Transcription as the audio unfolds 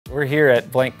We're here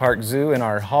at Blank Park Zoo in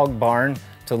our hog barn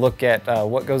to look at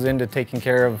what goes into taking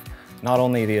care of not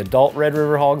only the adult Red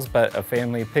River hogs, but a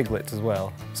family of piglets as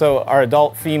well. So our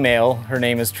adult female, her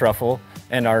name is Truffle,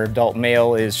 and our adult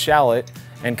male is Shallot.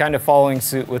 And kind of following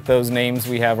suit with those names,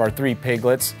 we have our three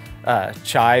piglets,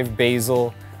 Chive,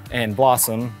 Basil, and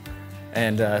Blossom,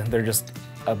 and they're just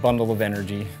a bundle of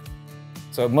energy.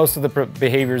 So most of the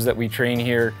behaviors that we train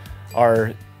here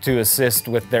are to assist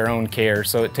with their own care.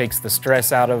 So it takes the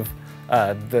stress out of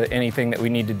anything that we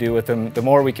need to do with them. The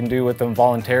more we can do with them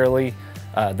voluntarily,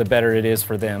 the better it is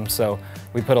for them. So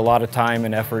we put a lot of time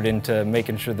and effort into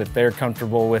making sure that they're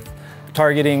comfortable with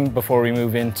targeting before we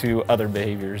move into other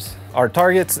behaviors. Our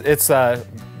targets, it's the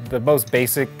most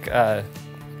basic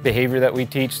behavior that we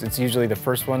teach. It's usually the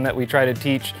first one that we try to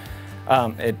teach.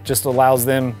 It just allows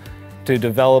them to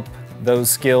develop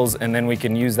those skills, and then we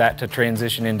can use that to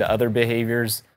transition into other behaviors.